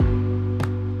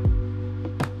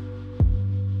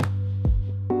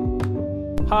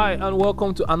Hi, and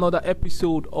welcome to another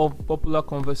episode of Popular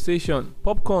Conversation.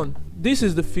 Popcorn, this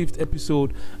is the 5th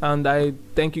episode, and I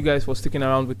thank you guys for sticking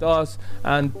around with us.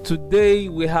 And today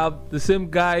we have the same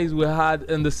guys we had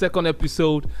in the 2nd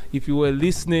episode. If you were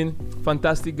listening,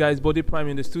 fantastic guys. Body Prime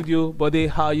in the studio. Body,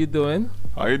 how are you doing?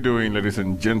 How are you doing, ladies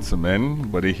and gentlemen?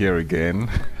 Buddy here again.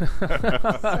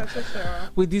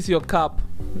 With this your cap,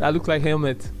 that looks like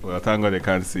helmet. Well, thank God they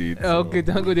can't see it. Okay,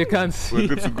 thank God they can't see. We're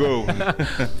good to go.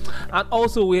 And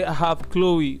also we have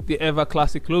Chloe, the ever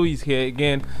classic Chloe is here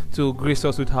again to grace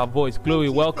us with her voice. Chloe,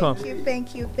 welcome.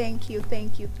 Thank you.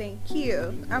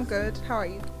 I'm good. How are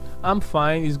you? I'm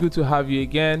fine. It's good to have you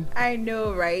again. I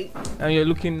know, right? And you're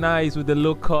looking nice with the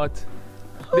low cut.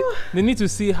 They need to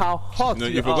see how hot No,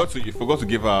 you you are. forgot to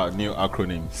give our new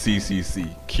acronym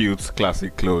CCC, cute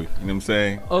classic Chloe. You know what I'm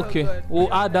saying? Okay, good.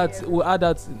 we'll add that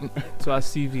to our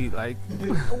CV. Like,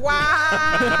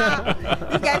 Wow!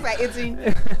 These guys are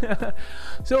eating.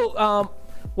 so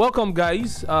welcome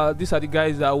guys. These are the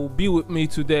guys that will be with me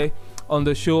today on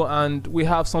the show, and we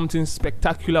have something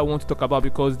spectacular I want to talk about,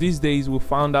 because these days we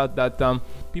found out that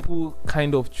people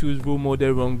kind of choose role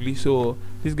model wrongly. So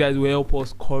these guys will help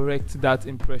us correct that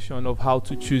impression of how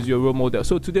to choose your role model.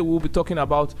 So today we'll be talking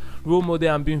about role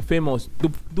model and being famous.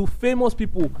 Do famous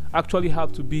people actually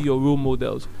have to be your role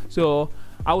models? So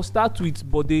I'll start with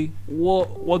Bode.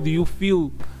 What do you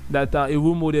feel that a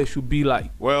role model should be like?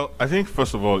 Well, I think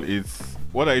first of all, it's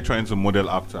what are you trying to model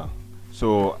after?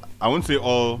 So I won't say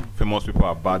all famous people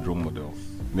are bad role models.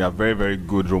 There are very, very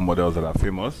good role models that are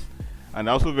famous, and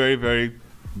also very, very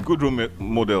good role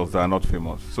models that are not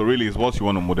famous. So really, it's what you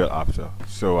want to model after.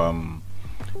 So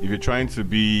if you're trying to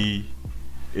be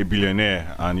a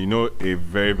billionaire and you know a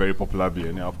very, very popular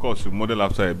billionaire, of course you model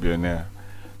after a billionaire.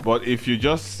 But if you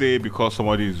just say because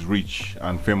somebody is rich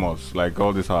and famous, like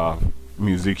all these are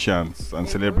musicians and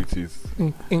celebrities,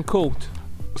 In quote.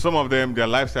 some of them, their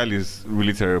lifestyle is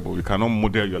really terrible. You cannot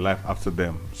model your life after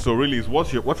them. So really, it's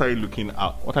what are you looking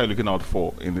out? What are you looking out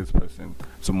for in this person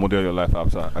to model your life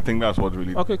after? I think that's what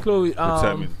really. Okay, Chloe.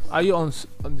 determines. Are you on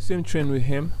the same train with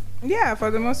him? Yeah, for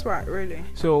the most part, really.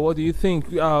 So what do you think?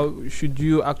 Should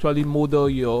you actually model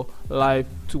your life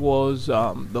towards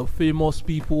the famous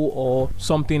people or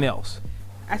something else?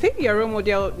 I think your role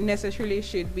model necessarily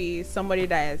should be somebody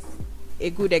that is a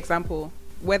good example,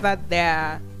 whether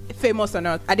they're famous or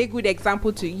not. Are they good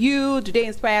example to you? Do they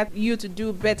inspire you to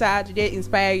do better? Do they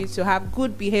inspire you to have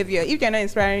good behavior? If they're not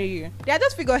inspiring you, they're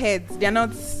just figureheads. They're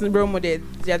not role models.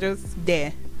 They're just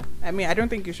there. I mean, I don't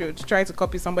think you should try to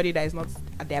copy somebody that is not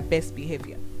at their best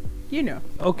behavior. You know.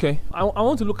 Okay, I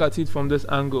want to look at it from this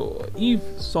angle. If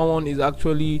someone is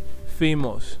actually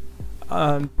famous,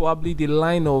 and probably the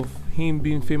line of him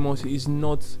being famous is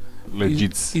not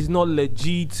Legit. Is not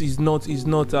legit. Is not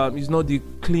the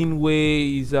clean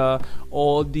way. Is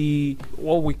or the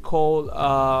what we call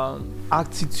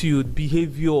attitude,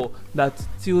 behavior that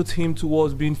tilts him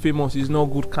towards being famous is not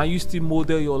good. Can you still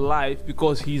model your life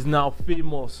because he's now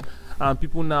famous and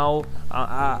people now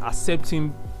accept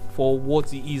him for what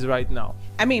he is right now?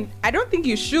 I mean, I don't think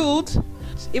you should.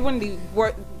 Even the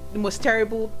most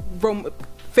terrible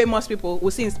famous people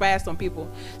will still inspire some people.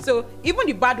 So even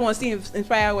the bad ones still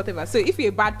inspire whatever. So if you're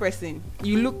a bad person,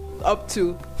 you look up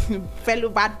to fellow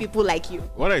bad people like you.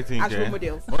 What I think, as role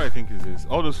models. What I think is this: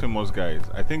 all those famous guys,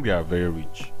 I think they are very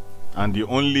rich, and the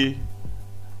only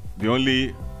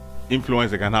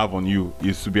influence they can have on you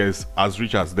is to be as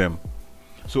rich as them.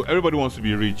 So everybody wants to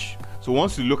be rich. So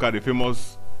once you look at a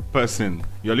famous person,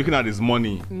 you're looking at his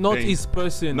money, not his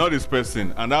person,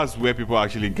 and that's where people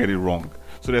actually get it wrong.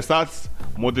 So they start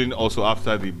modeling also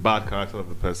after the bad character of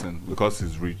the person because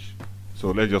he's rich. So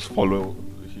let's just follow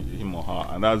him or her,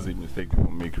 and that's the mistake people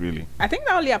make, really. I think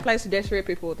that only applies to desperate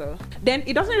people, though. Then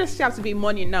it doesn't necessarily have to be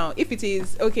money now. If it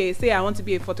is, okay, say I want to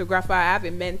be a photographer, I have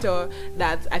a mentor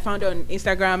that I found on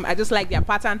Instagram, I just like their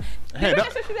pattern. They don't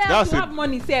necessarily have to have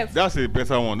money, safe. That's a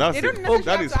better one. That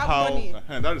is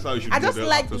how you should. I just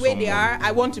like the way they are.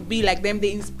 I want to be like them.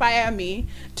 They inspire me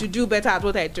to do better at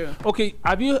what I do. Okay,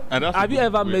 have you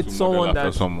ever met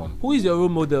someone who is your role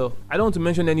model? I don't want to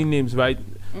mention any names, right?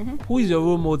 Who is your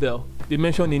role model? They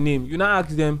mention a name. You now ask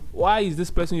them, why is this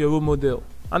person your role model?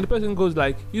 And the person goes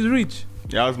like, he's rich.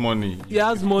 He has money.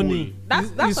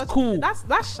 That's cool.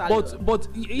 That's shallow. But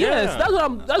yes, that's what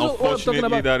I'm talking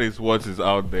about. That is what is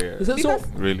out there. So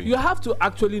really, you have to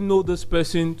actually know this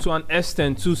person to an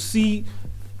extent to see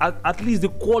at least the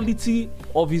quality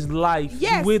of his life.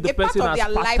 Yes, the way the person part of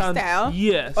has their lifestyle,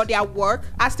 yes, or their work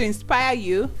has to inspire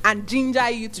you and ginger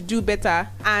you to do better,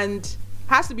 and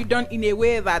has to be done in a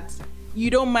way that you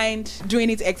don't mind doing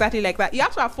it exactly like that. You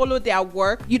have to have followed their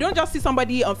work. You don't just see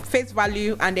somebody on face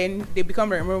value and then they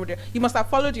become a role model. You must have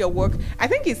followed your work. I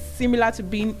think it's similar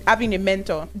to having a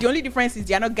mentor. The only difference is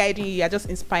they are not guiding you, you are just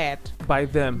inspired by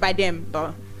them. But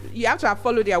you have to have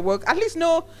followed their work. At least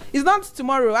no, it's not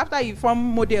tomorrow after you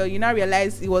form model, you now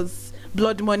realize it was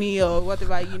blood money or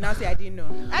whatever, you now say I didn't know.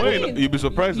 You'd be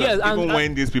surprised that even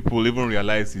when these people even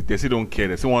realize it, they still don't care.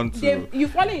 They still want to. You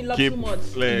fall in love too much.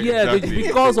 Exactly.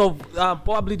 Because of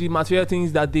probably the material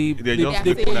things that they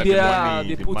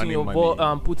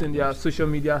put in their social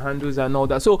media handles and all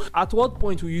that. So, at what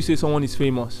point will you say someone is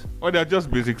famous? Well, they're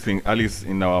just basic things. At least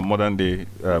in our modern day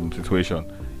situation,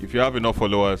 if you have enough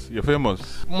followers, you're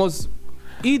famous. Must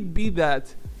it be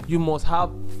that you must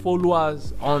have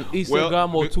followers on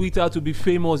Instagram or Twitter to be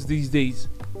famous these days?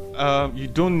 You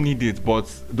don't need it, but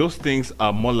those things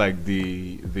are more like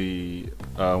the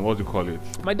what do you call it?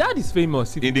 My dad is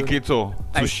famous. Indicator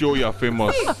to show you're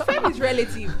famous. Fame is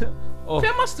relative.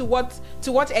 Famous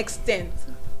to what extent?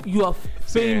 You are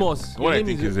famous. What I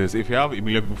think is this: if you have a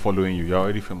million people following you, you're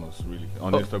already famous, really,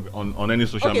 on any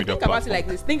social media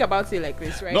platform. Think about it like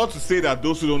this, right? Not to say that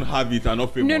those who don't have it are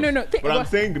not famous. No. But I'm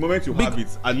saying the moment you have it,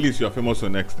 at least you're famous to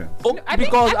an extent.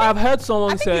 I've heard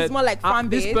someone say it's more like fan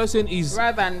base, this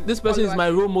person is my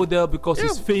role model because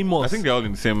he's famous. I think they're all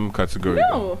in the same category.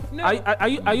 No.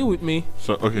 Are you with me?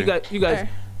 So okay. You guys.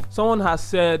 Someone has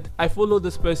said, I follow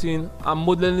this person, I'm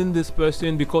modeling this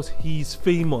person because he's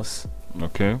famous.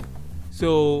 Okay.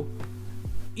 So,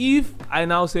 if I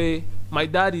now say my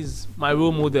dad is my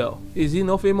role model, is he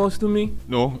not famous to me?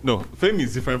 No. Fame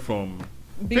is different from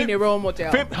being a role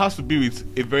model. Fame has to be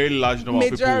with a very large number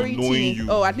of people knowing you.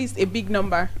 Oh, at least a big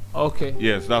number. Okay.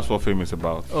 Yes, that's what fame is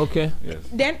about. Okay. Yes.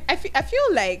 Then I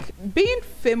feel like being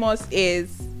famous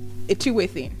is a two-way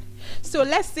thing. So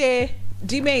let's say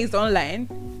Dime is online.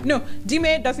 No,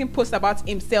 Dime doesn't post about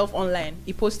himself online.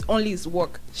 He posts only his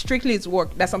work, strictly his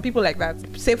work. There's some people like that.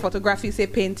 Say photography, say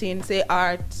painting, say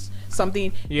art,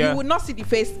 something. Yeah. You would not see the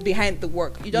face behind the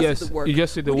work. You just see the work. You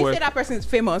just see the work. You say that person is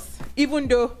famous, even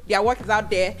though their work is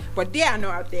out there, but they are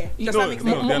not out there. Does that make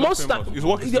sense? Most times his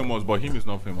work is famous, but him is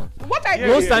not famous.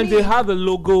 Most times they have a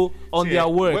logo on their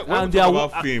work, and their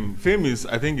about fame. Fame is,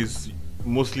 I think, is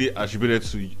mostly attributed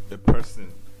to a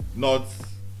person, not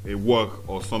a work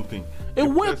or something. A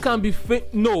work can be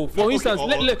no. For instance,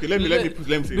 let me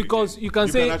say because you can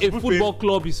say a football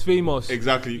club is famous.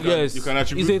 Exactly. You can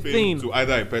attribute fame to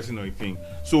either a person or a thing.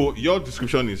 So your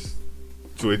description is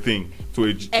to a thing,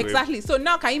 exactly. So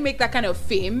now, can you make that kind of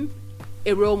fame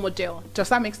a role model? Does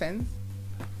that make sense?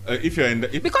 If you're in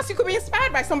because you could be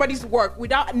inspired by somebody's work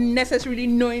without necessarily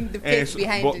knowing the face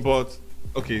behind it. But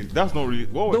okay, that's not really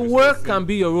what the work can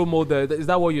be your role model. Is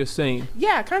that what you're saying?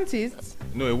 Yeah, can't it?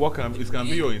 No, a work can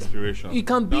be your inspiration. It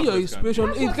can be your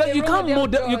inspiration. You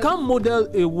can't model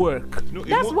a work. No,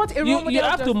 that's what a role model You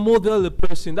have to model a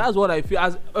person. That's what I feel.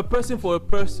 As a person for a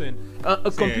person, a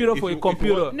computer for a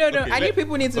computer. No. I think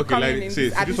people need to come in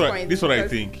at this point. This is what I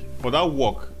think. For that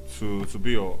work to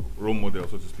be your role model,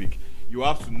 so to speak, you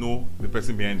have to know the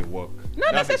person behind the work.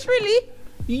 Not necessarily.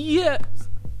 Yeah.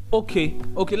 Okay,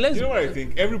 let's. You know what I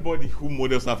think? Everybody who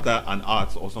models after an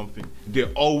art or something, they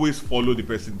always follow the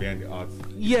person behind the art.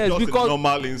 Yes, just because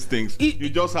normal instincts. You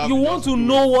just have. You want to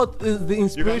know what is the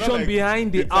inspiration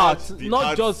behind the art,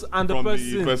 not just and the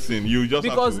person. You just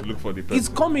have to look for the person. It's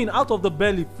coming out of the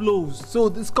belly, flows. So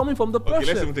it's coming from the person. Okay,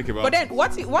 let's even think about. But then,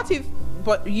 what if?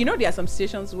 But you know, there are some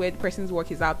situations where the person's work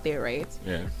is out there, right?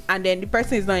 Yeah. And then the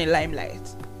person is not in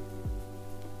limelight.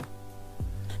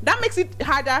 That makes it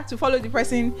harder to follow the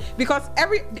person because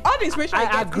all the inspiration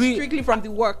I get is strictly from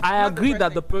the work. I agree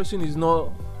that the person is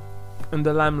not in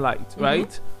the limelight,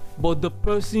 right? But the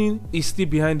person is still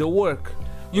behind the work.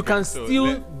 You can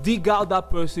still dig out that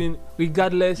person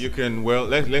regardless. You can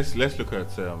let's look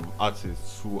at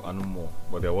artists who are no more,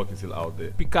 but their work is still out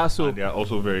there. Picasso. And they are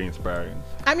also very inspiring.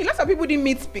 I mean, lots of people didn't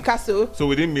meet Picasso. So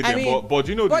we didn't meet them, but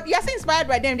you know. But you're still inspired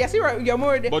by them. They're still you're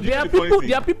more. But there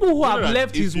are people who have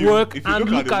left his work and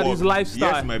look at his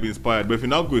lifestyle. Yes, might be inspired, but if you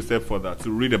now go a step further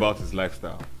to read about his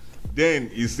lifestyle,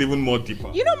 then it's even more deeper.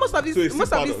 You know, most of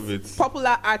these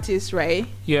popular artists, right?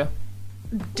 Yeah.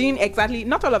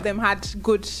 Not all of them had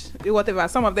good whatever.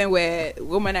 Some of them were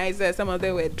womanizers, some of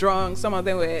them were drunk, some of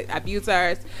them were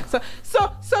abusers.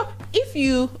 So if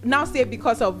you now say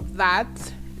because of that,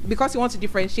 because you want to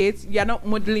differentiate, you're not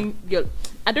modeling your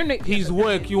his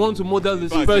work. You want to model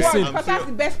this person because that's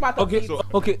the best part of it.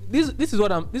 Okay. This is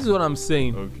what I'm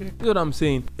saying. Okay. This is what I'm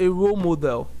saying. A role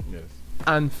model. Yes.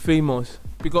 And famous,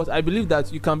 because I believe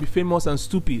that you can be famous and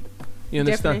stupid. You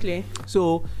understand? Definitely.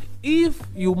 So if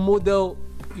you model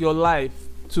your life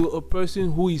to a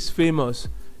person who is famous,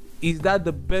 is that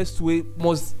the best way?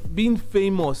 Must being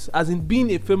famous, as in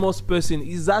being a famous person,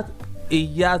 is that a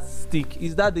yardstick?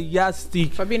 Is that the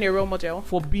yardstick For being a role model.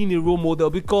 for being a role model?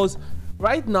 Because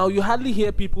right now you hardly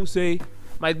hear people say,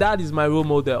 "My dad is my role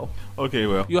model." Okay,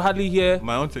 well, You hardly hear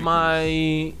my own take.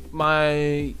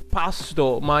 my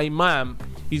pastor, my imam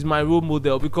is my role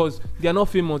model, because they are not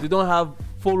famous. They don't have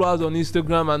followers on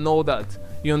Instagram and all that.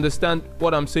 You understand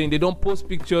what I'm saying? They don't post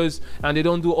pictures and they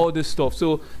don't do all this stuff.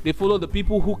 So they follow the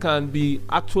people who can be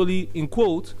actually, in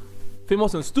quote,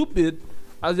 famous and stupid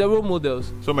as their role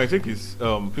models. So my take is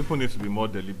people need to be more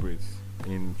deliberate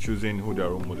in choosing who their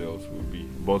role models will be.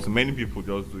 But many people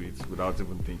just do it without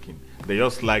even thinking. They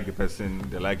just like the person,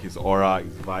 they like his aura,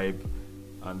 his vibe,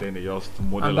 and then they just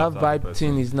model And that after the vibe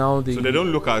person. thing is now the... So they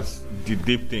don't look at the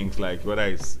deep things like whether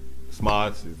it's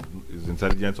smart, is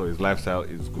intelligent, or his lifestyle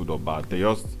is good or bad. They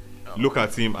just look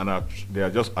at him and they are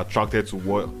just attracted to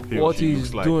what he or What she he's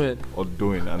looks like doing. or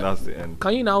doing, and that's the end.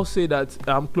 Can you now say that,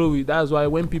 Chloe, that's why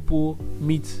when people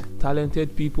meet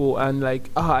talented people and like,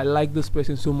 I like this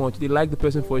person so much, they like the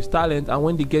person for his talent, and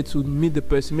when they get to meet the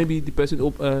person, maybe the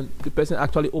person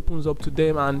actually opens up to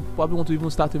them and probably want to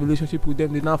even start a relationship with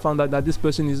them, they now found out that this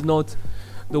person is not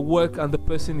the work and the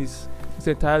person is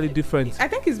entirely different. I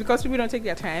think it's because people don't take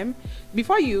their time.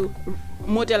 Before you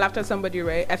model after somebody,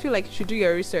 right? I feel like you should do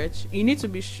your research. You need to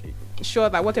be sure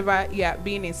that whatever you are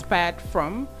being inspired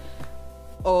from,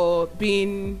 or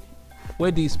being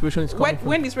Where the inspiration is coming from.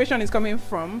 when the inspiration is coming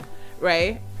from,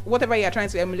 right? Whatever you are trying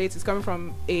to emulate is coming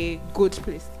from a good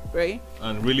place, right?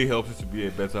 And really helps you to be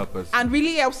a better person. And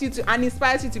really helps you to and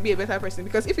inspires you to be a better person.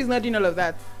 Because if it's not doing all of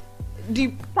that, the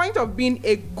point of being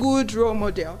a good role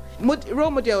model,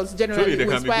 role models generally Surely there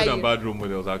will can be inspire good and you. bad role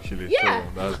models actually. Yeah.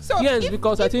 So that's So Yes, if-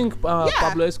 because I if think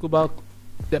Pablo Escobar,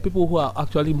 there are people who are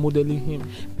actually modeling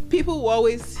him. people will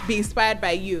always be inspired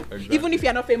by you, Exactly. even if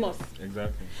you're not famous.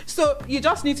 exactly. So you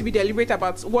just need to be deliberate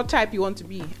about what type you want to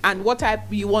be and what type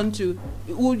you want to,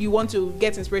 who you want to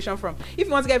get inspiration from. If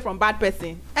you want to get it from bad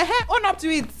person, own up to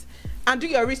it and do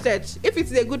your research. If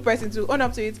it's a good person, to own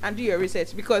up to it and do your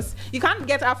research, because you can't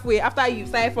get halfway after you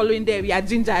started following them, you are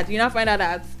gingered, you now find out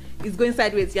that it's going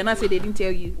sideways. You're not saying they didn't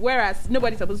tell you, whereas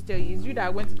nobody's supposed to tell you. It's you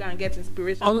that went to go and get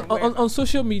inspiration On, from wherever. on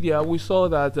social media, we saw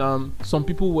that some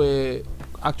people were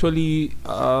actually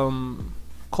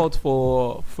caught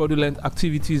for fraudulent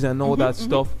activities and all that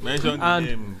stuff. Mention the And-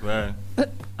 name. Right.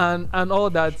 And all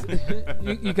that.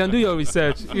 You can do your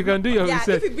research. You can do your Yeah,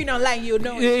 research. if you've been online, you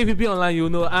know. Yeah, if you be online, you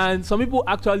know. And some people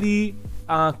actually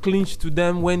clinched to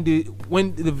them when the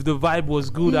vibe was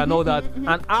good and all that.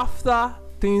 And after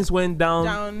things went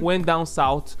down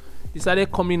south, they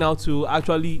started coming out to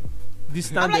actually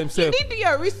distance I'm like, you themselves. need to do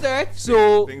your research.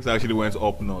 So Things actually went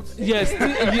up north. yes,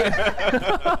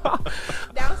 yeah,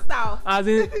 Down south. as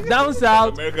in down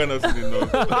south. America not in the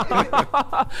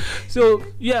north. So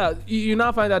yeah, you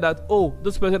now find out that, oh,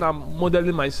 this person I'm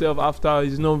modeling myself after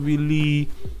is not really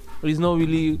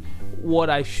what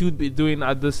I should be doing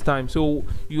at this time. So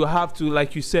you have to,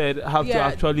 like you said, to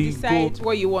actually decide go.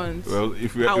 what you want. Well,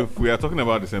 if we are talking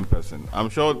about the same person, I'm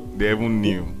sure they even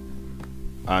knew,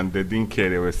 and they didn't care.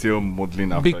 They were still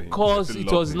modeling after him. Because They it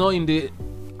still was loved not him. in the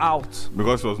out.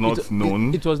 Because it was not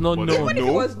known. It was not but known. they Even if it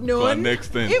know was to known, an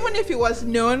extent. even if it was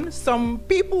known, some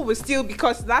people will still,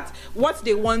 because that's what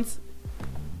they want,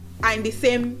 are in the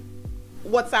same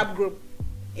WhatsApp group,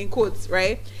 in quotes,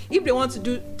 right? If they want to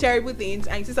do terrible things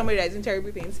and you see somebody that is doing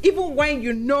terrible things, even when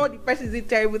you know the person is doing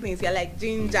terrible things, you're like,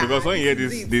 ginger. Because when you hear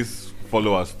is it. this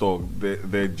followers talk,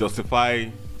 they justify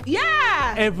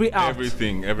Yeah. Every act.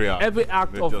 everything, every act. Every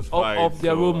act They of justify of it,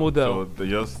 their role model. So they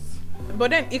just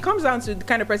But then it comes down to the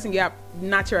kind of person you are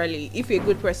naturally. If you're a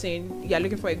good person, you're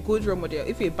looking for a good role model.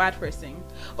 If you're a bad person,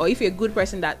 or if you're a good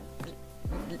person that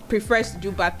prefers to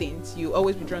do bad things, you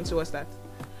always be drawn towards that.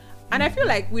 And I feel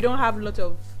like we don't have a lot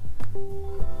of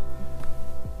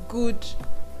good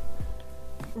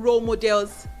role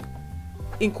models,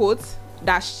 in quotes,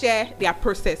 that share their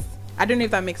process. I don't know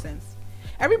if that makes sense.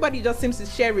 Everybody just seems to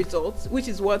share results, which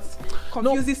is what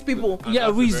confuses people. And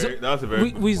Yeah, that's a very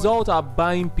good point. results are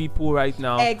buying people right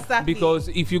now. Exactly. Because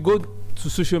if you go to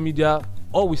social media,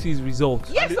 all we see is results.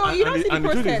 Yeah, And so the- you don't and see the the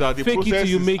truth is that process. the Fake it till process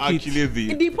you is make it.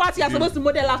 actually In the part you're supposed to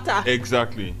model after.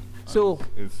 exactly. So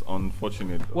It's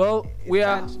unfortunate. well, we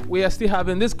are still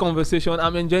having this conversation.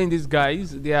 I'm enjoying these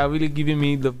guys. They are really giving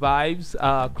me the vibes.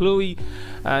 Chloe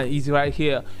is right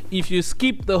here. If you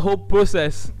skip the whole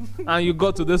process and you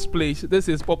got to this place, this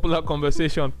is popular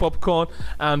conversation. Popcorn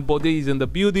and Bode is in the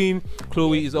building.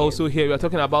 Chloe is also here. We are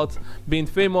talking about being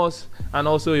famous and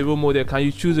also a role model. Can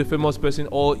you choose a famous person,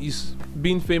 or is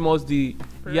being famous the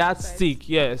yardstick?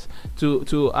 Yes,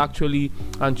 to actually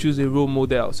and choose a role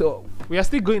model. So we are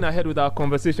still going ahead with our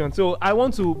conversation. So I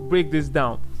want to break this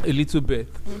down a little bit.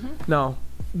 Now,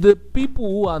 the people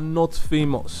who are not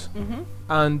famous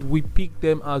and we pick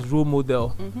them as role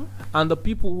model, and the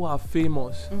people who are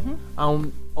famous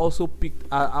and also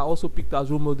are also picked as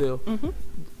role model,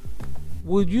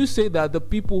 would you say that the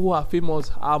people who are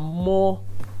famous are more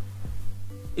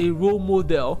a role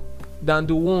model than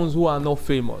the ones who are not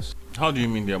famous? How do you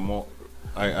mean they're more?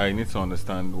 I need to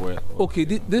understand where. Okay,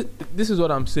 this is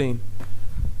what I'm saying.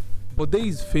 Bode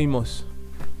is famous.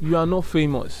 You are not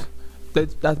famous.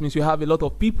 That means you have a lot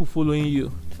of people following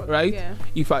you, right? Yeah.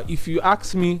 If you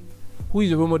ask me who is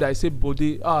your role model, I say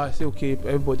Bode. I say okay,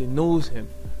 everybody knows him.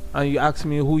 And you ask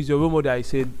me who is your role model, I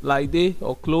say Laide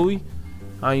or Chloe,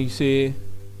 and you say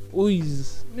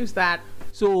who's that?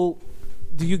 So,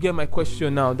 do you get my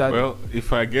question now? That Well,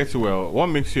 if I get you, what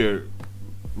makes you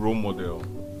a role model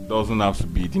doesn't have to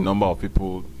be the number of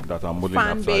people that are modeling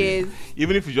Fan after you. base.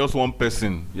 Even if it's just one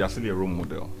person, you're still a role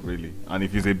model, really. And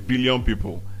if it's a billion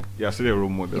people, you're still a role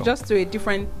model. Just to a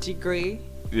different degree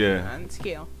yeah. and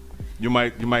scale. You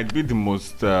might be the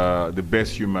most the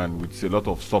best human with a lot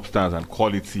of substance and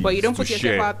quality. But you don't to put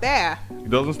yourself share. out there.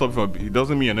 It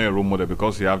doesn't mean you're not a role model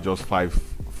because you have just 5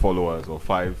 followers or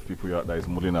 5 people that is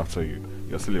modeling after you.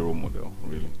 You're still a role model,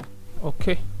 really.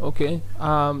 okay.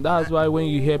 That's why when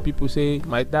you hear people say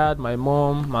my dad, my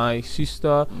mom, my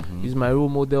sister is my role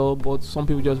model, but some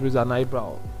people just raise an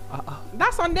eyebrow.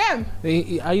 That's on them.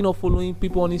 Are you not following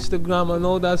people on Instagram and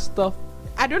all that stuff?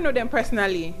 I don't know them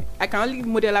personally. I can only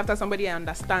model after somebody I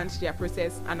understand their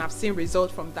process and I've seen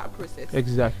results from that process.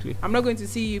 Exactly. I'm not going to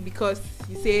see you because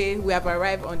you say we have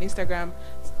arrived on Instagram.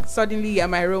 Suddenly you're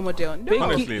my role model. No, Fake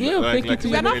Honestly, it. Yeah, like fake it. you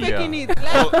we are said not earlier. faking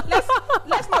it.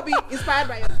 Let's not be inspired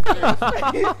by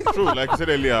your True, like you said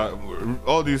earlier,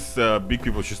 all these big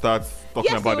people should start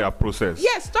talking about their process.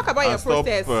 Yes, talk about your And stop,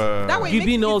 process. That way it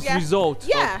Giving makes it us easier. results.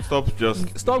 Yeah.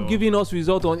 Stop Giving us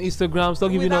results on Instagram.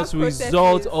 Stop giving Without us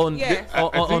results on processes,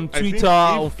 on I think Twitter,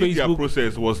 on if their Facebook.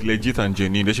 process was legit and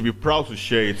genuine, they should be proud to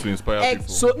share it to inspire people.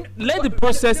 So let the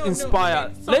process no, inspire.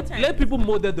 no, Let sometimes. people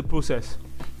model the process.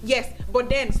 Yes, but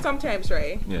then sometimes,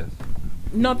 right? Yes.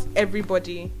 Not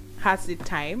everybody has the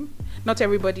time. Not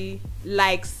everybody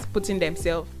likes putting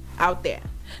themselves out there.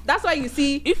 That's why you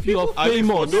see If you are At least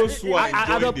for famous, those who are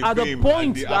enjoying at the fame point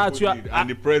and the that you are accolade and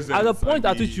the presence at the point and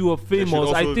at which you are they should famous,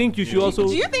 I also- think you should yeah. also.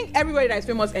 do you think everybody that is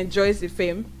famous enjoys the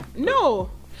fame? No.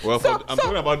 Well, I'm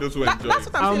talking about those who enjoy That's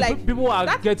it. what I'm saying. Like People are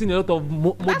that- getting a lot of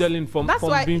modeling from that's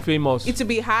why being famous. it will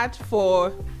be hard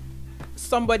for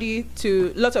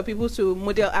lots of people to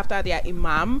model after their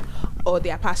imam or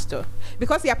their pastor,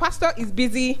 because their pastor is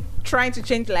busy trying to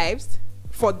change lives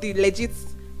for the legit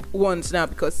ones now,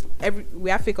 because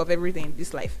we are fake of everything in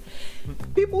this life.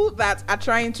 People that are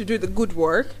trying to do the good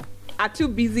work are too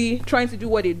busy trying to do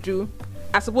what they do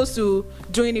as opposed to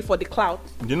doing it for the clout.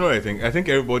 You know what I think? I think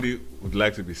everybody would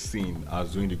like to be seen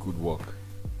as doing the good work.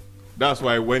 That's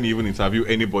why when you even interview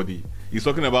anybody, he's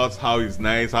talking about how he's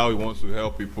nice, how he wants to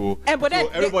help people. But then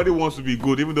so everybody wants to be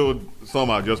good, even though some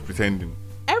are just pretending.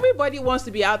 Everybody wants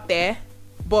to be out there,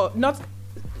 but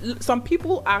some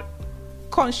people are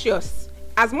conscious.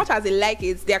 As much as they like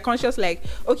it, they are conscious, like,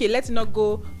 okay, let's not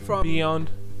go beyond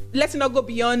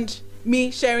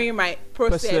me sharing my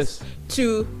process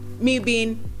to me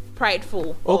being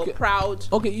prideful or proud.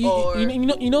 Okay,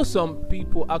 you know some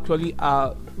people actually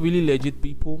are really legit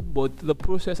people, but the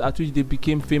process at which they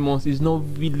became famous is not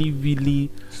really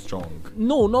strong.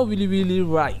 No, not really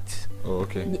right. Oh,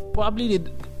 okay. Probably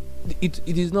it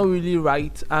is not really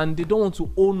right, and they don't want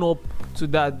to own up to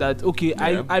that okay,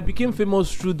 yeah. I became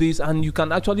famous through this, and you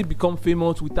can actually become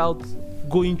famous without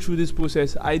going through this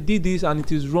process. I did this and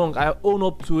it is wrong. I own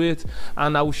up to it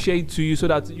and I will share it to you so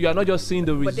that you are not just seeing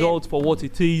the result for what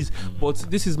it is, but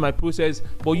this is my process.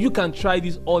 But you can try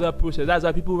this other process. That's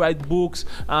why people write books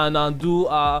and do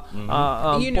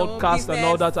podcasts and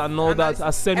all that,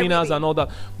 as seminars everything. And all that.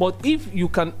 But if you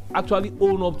can actually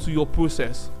own up to your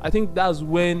process, I think that's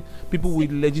when people will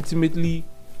legitimately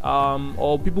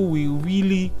or people will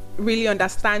really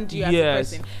understand you as a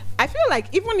person. I feel like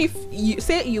even if you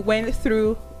say you went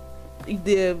through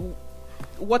the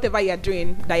whatever you're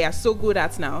doing that you're so good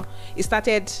at now, it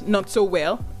started not so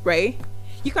well, right?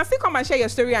 You can still come and share your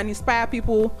story and inspire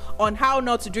people on how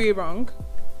not to do it wrong,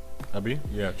 Abby?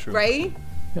 Yeah, true. right?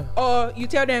 Yeah. Or you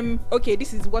tell them, okay,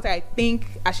 this is what I think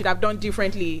I should have done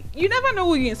differently. You never know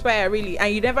who you inspire, really,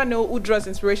 and you never know who draws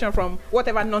inspiration from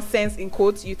whatever nonsense in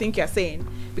quotes you think you're saying,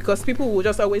 because people will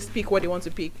just always pick what they want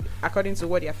to pick according to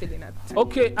what they're feeling at.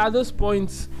 Okay, at this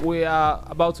point, we are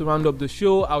about to round up the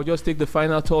show. I'll just take the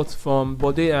final thoughts from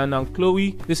Bode and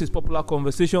Chloe. This is Popular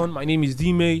Conversation. My name is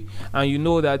Dime, and you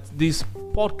know that this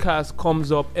podcast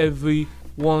comes up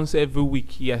once every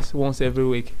week. Yes, once every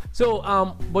week. So,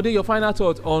 Bode, your final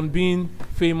thought on being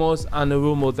famous and a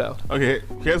role model. Okay,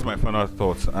 here's my final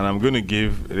thoughts, and I'm going to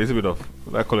give a little bit of,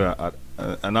 I call it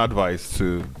an advice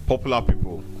to popular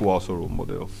people who are also role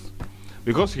models.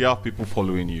 Because you have people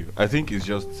following you, I think it's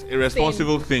just a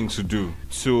responsible thing to do,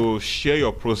 to share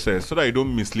your process so that you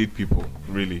don't mislead people,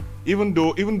 really. Even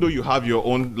though you have your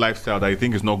own lifestyle that you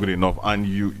think is not good enough and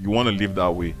you want to live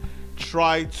that way,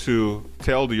 try to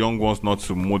tell the young ones not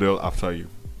to model after you.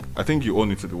 I think you owe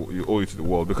it to the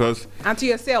world, because And to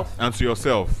yourself.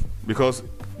 Because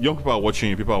young people are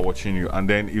watching you, and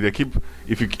then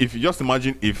if you just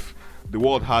imagine if the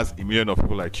world has a million of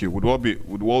people like you, would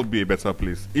the world be a better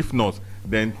place? If not,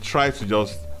 then try to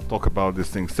just talk about these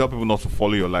things. Tell people not to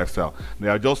follow your lifestyle. They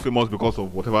are just famous because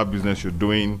of whatever business you're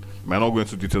doing. I might not go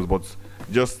into details, but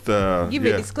just give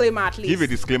a disclaimer at least. Give a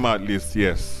disclaimer at least,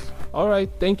 yes. All right,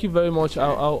 thank you very much.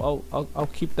 I'll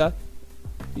keep that.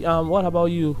 What about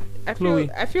you, Chloe?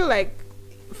 I feel like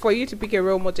for you to pick a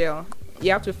role model,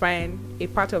 you have to find a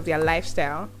part of their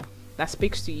lifestyle that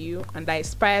speaks to you and that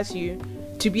inspires you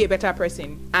to be a better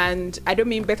person. And I don't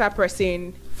mean better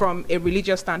person from a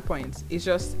religious standpoint. It's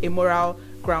just a moral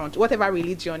ground. Whatever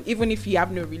religion, even if you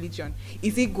have no religion,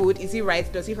 is it good? Is it right?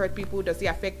 Does it hurt people? Does it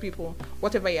affect people?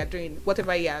 Whatever you're doing,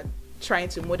 whatever you're trying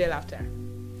to model after,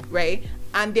 right?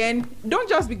 And then don't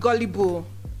just be gullible.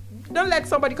 Don't let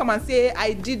somebody come and say,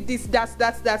 I did this, that's,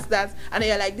 and then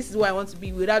you're like, this is what I want to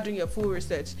be, without doing your full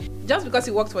research. Just because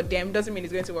it worked for them doesn't mean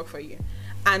it's going to work for you.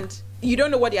 And you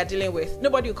don't know what they are dealing with.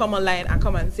 Nobody will come online and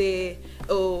come and say,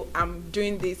 oh, I'm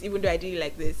doing this, even though I did it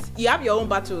like this. You have your own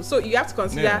battle. So you have to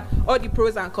consider all the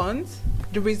pros and cons,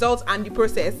 the results and the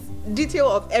process, detail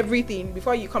of everything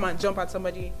before you come and jump at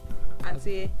somebody and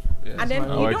say, and then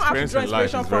you don't have to draw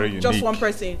inspiration from just one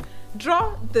person.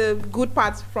 Draw the good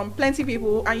parts from plenty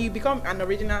people, and you become an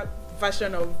original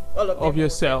version of all of them. Of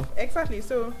yourself. Exactly.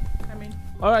 So, I mean.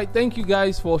 All right, thank you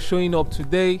guys for showing up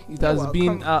today. It has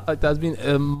been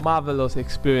a marvelous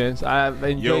experience. I have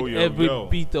enjoyed every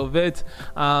bit of it.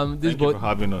 Thank you for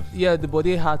having us. Yeah, the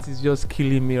Bode heart is just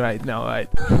killing me right now, right?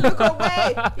 Look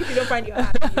away if you don't find your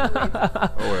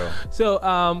heart. Oh well. So,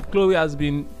 Chloe has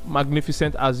been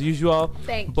magnificent as usual.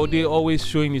 Thank you. Bode always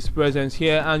showing his presence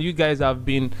here, and you guys have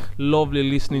been lovely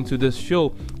listening to this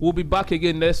show. We'll be back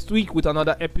again next week with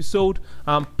another episode.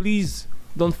 Please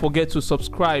don't forget to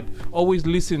subscribe. Always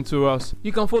listen to us.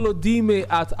 You can follow Dime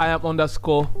at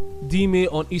 @IAM_Dime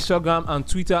on Instagram and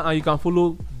Twitter, and you can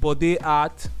follow Bode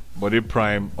at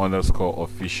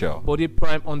BodePrime_official.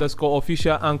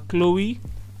 BodePrime_official, and Chloe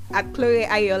at Chloe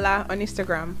Ayola on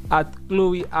Instagram. At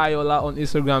Chloe Ayola on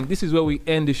Instagram. This is where we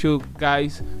end the show,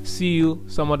 guys. See you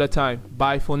some other time.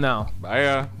 Bye for now.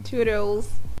 Bye. Toodles.